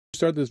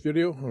start this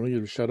video, I want to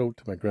give a shout out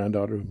to my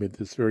granddaughter who made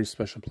this very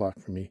special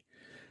plaque for me.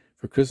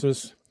 For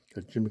Christmas,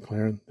 got Jim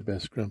McLaren, the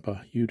best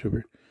grandpa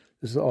YouTuber.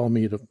 This is all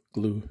made of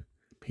glue,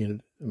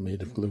 painted and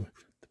made of glue.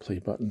 The play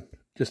button.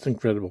 Just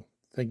incredible.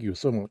 Thank you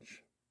so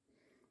much.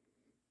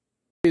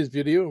 In today's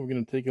video, we're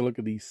going to take a look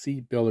at these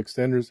seat belt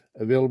extenders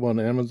available on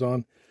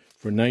Amazon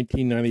for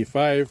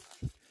 $19.95.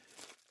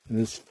 And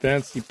this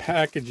fancy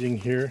packaging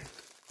here,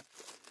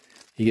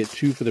 you get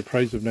two for the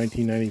price of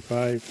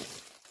 $19.95.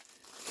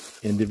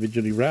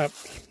 Individually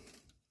wrapped.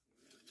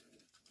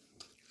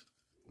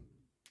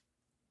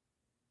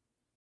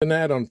 An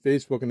ad on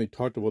Facebook and they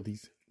talked about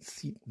these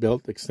seat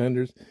belt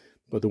extenders,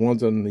 but the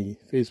ones on the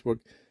Facebook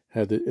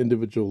had the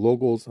individual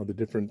logos of the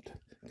different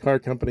car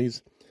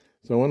companies.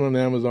 So I went on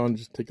Amazon,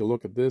 just take a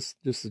look at this.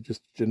 This is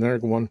just a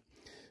generic one.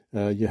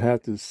 You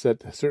have to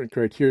set certain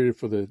criteria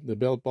for the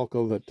belt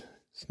buckle that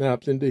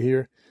snaps into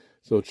here.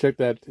 So check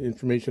that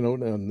information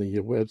out on the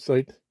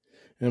website,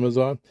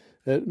 Amazon.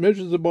 It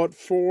measures about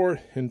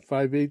 4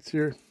 5/8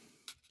 here.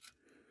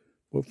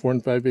 About 4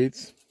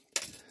 5/8.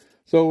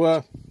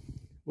 So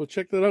we'll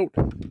check that out.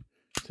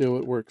 See how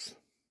it works.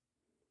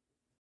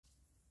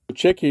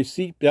 Check your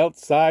seat belt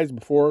size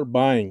before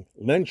buying.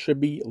 Length should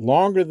be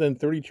longer than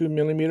 32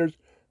 millimeters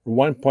or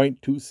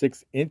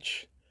 1.26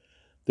 inch.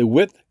 The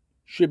width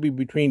should be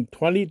between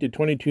 20 to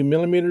 22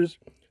 millimeters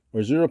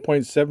or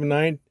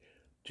 0.79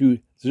 to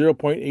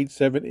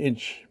 0.87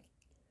 inch.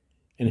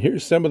 And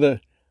here's some of the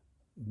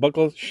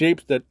buckle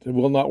shapes that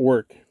will not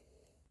work.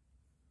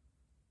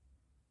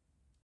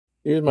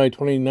 Here's my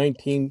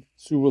 2019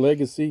 Subaru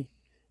Legacy.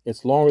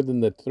 It's longer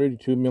than the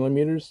 32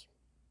 millimeters.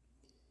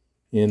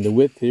 And the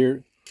width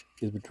here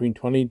is between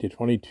 20 to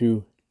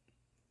 22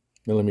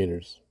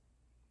 millimeters.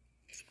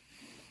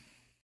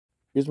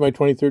 Here's my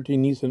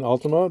 2013 Nissan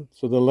Altima.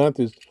 So the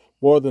length is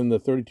more than the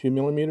 32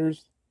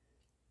 millimeters.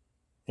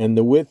 And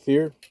the width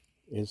here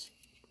is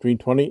between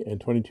 20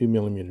 and 22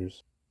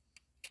 millimeters.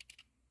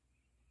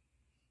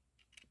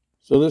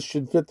 So this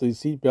should fit the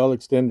seat belt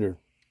extender.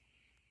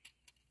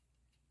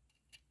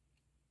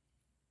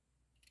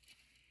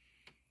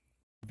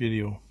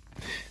 Video.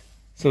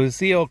 So to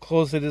see how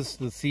close it is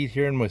to the seat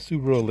here in my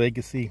Subaru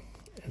Legacy,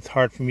 it's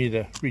hard for me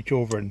to reach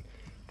over and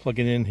plug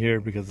it in here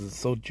because it's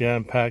so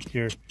jam-packed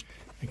here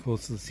and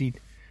close to the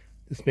seat.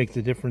 This makes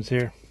a difference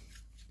here.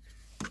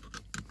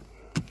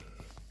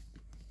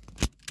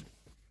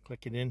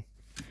 Click it in.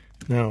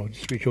 Now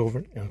just reach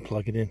over and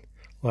plug it in.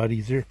 A lot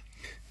easier.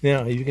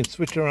 Now you can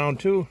switch around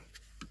too.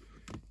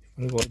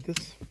 I'm going to go like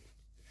this.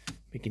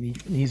 Make it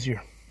even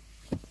easier.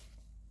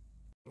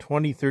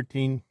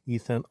 2013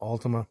 Nissan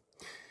Altima.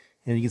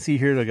 And you can see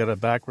here I got a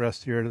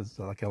backrest here. It's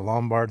like a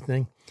Lombard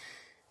thing.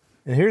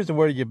 And here's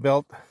where your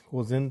belt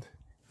goes in.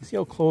 You see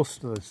how close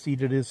to the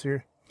seat it is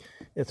here?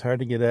 It's hard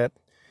to get at.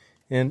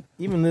 And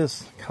even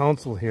this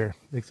console here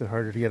makes it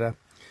harder to get at.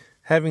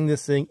 Having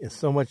this thing is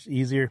so much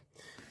easier.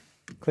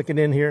 Click it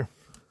in here.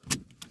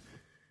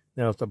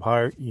 Now it's up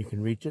higher. You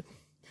can reach it.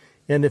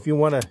 And if you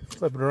want to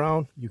flip it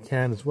around, you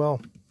can as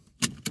well.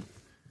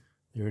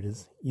 There it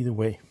is. Either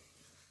way.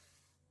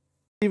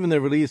 Even the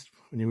release,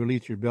 when you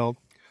release your belt,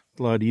 it's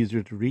a lot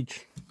easier to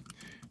reach.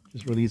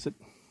 Just release it.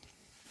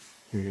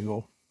 Here you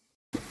go.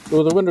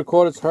 So the winter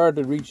coat, it's hard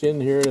to reach in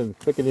here and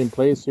click it in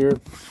place here.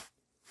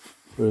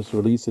 So just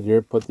release it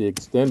here, put the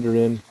extender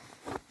in.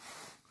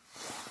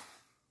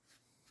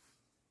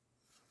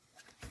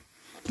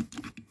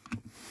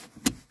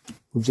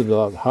 Moves it a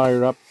lot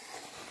higher up,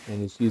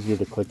 and it's easier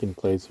to click in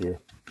place here.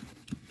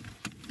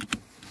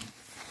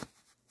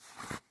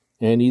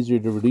 And easier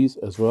to release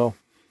as well.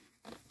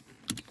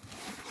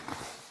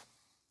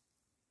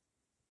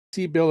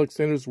 Seat belt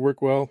extenders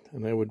work well,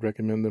 and I would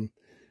recommend them.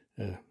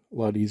 A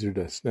lot easier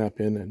to snap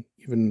in and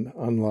even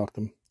unlock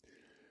them.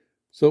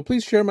 So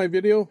please share my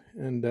video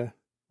and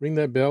ring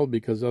that bell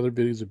because other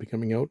videos will be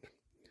coming out.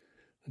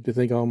 I'd like to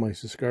thank all my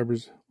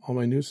subscribers, all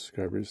my new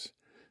subscribers.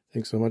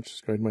 Thanks so much for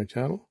subscribing to my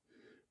channel.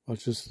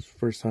 Watch this the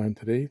first time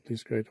today, please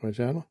subscribe to my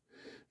channel.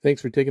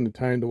 Thanks for taking the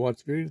time to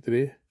watch the video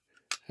today.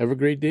 Have a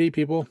great day,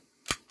 people.